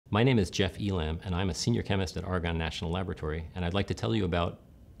My name is Jeff Elam, and I'm a senior chemist at Argonne National Laboratory, and I'd like to tell you about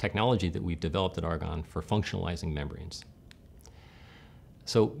technology that we've developed at Argonne for functionalizing membranes.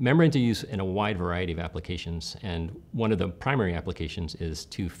 So membranes are used in a wide variety of applications, and one of the primary applications is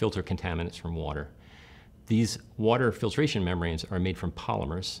to filter contaminants from water. These water filtration membranes are made from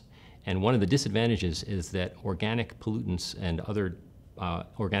polymers, and one of the disadvantages is that organic pollutants and other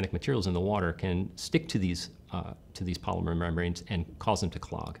organic materials in the water can stick to these polymer membranes and cause them to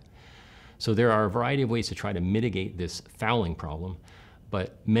clog. So there are a variety of ways to try to mitigate this fouling problem,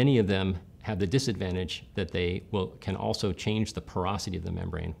 but many of them have the disadvantage that they can also change the porosity of the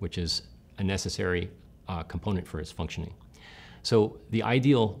membrane, which is a necessary component for its functioning. So the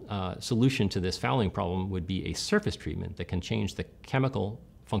ideal solution to this fouling problem would be a surface treatment that can change the chemical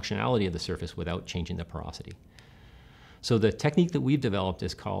functionality of the surface without changing the porosity. So the technique that we've developed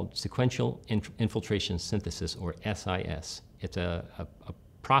is called sequential infiltration synthesis, or SIS. It's a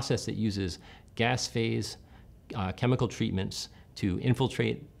process that uses gas phase chemical treatments to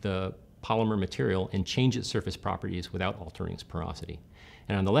infiltrate the polymer material and change its surface properties without altering its porosity.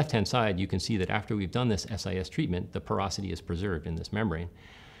 And on the left-hand side, you can see that after we've done this SIS treatment, the porosity is preserved in this membrane.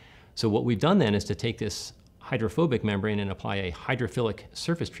 So what we've done then is to take this hydrophobic membrane and apply a hydrophilic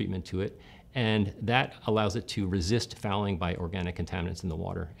surface treatment to it, and that allows it to resist fouling by organic contaminants in the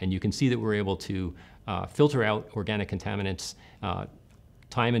water. And you can see that we're able to filter out organic contaminants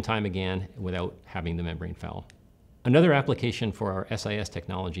time and time again without having the membrane foul. Another application for our SIS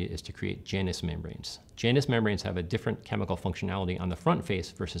technology is to create Janus membranes. Janus membranes have a different chemical functionality on the front face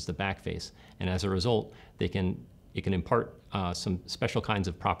versus the back face, and as a result, it can impart some special kinds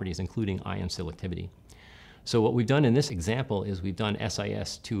of properties, including ion selectivity. So what we've done in this example is we've done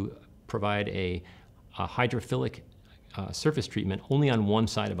SIS to provide a hydrophilic surface treatment only on one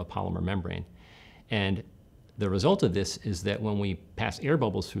side of a polymer membrane. And the result of this is that when we pass air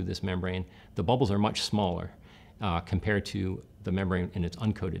bubbles through this membrane, the bubbles are much smaller compared to the membrane in its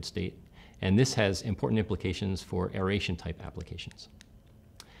uncoated state. And this has important implications for aeration type applications.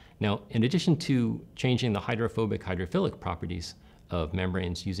 Now, in addition to changing the hydrophobic, hydrophilic properties of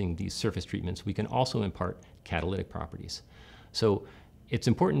membranes using these surface treatments, we can also impart catalytic properties. So it's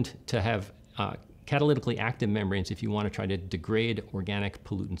important to have catalytically active membranes if you want to try to degrade organic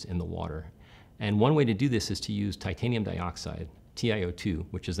pollutants in the water. And one way to do this is to use titanium dioxide, TiO2,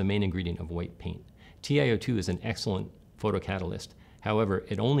 which is the main ingredient of white paint. TiO2 is an excellent photocatalyst. However,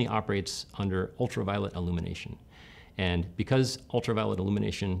 it only operates under ultraviolet illumination. And because ultraviolet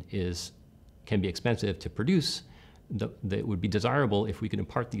illumination can be expensive to produce, it would be desirable if we could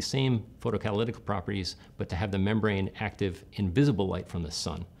impart these same photocatalytic properties, but to have the membrane active in visible light from the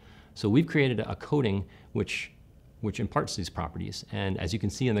sun. So we've created a coating which imparts these properties. And as you can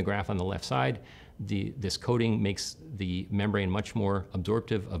see in the graph on the left side, this coating makes the membrane much more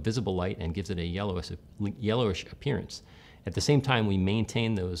absorptive of visible light and gives it a yellowish appearance. At the same time, we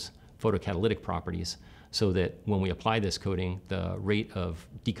maintain those photocatalytic properties so that when we apply this coating, the rate of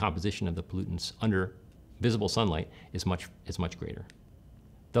decomposition of the pollutants under visible sunlight is much greater.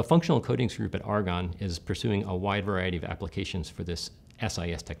 The functional coatings group at Argonne is pursuing a wide variety of applications for this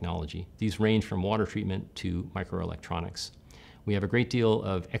SIS technology. These range from water treatment to microelectronics. We have a great deal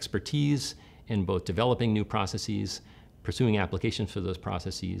of expertise in both developing new processes, pursuing applications for those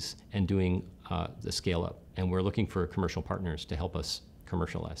processes, and doing the scale up. And we're looking for commercial partners to help us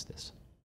commercialize this.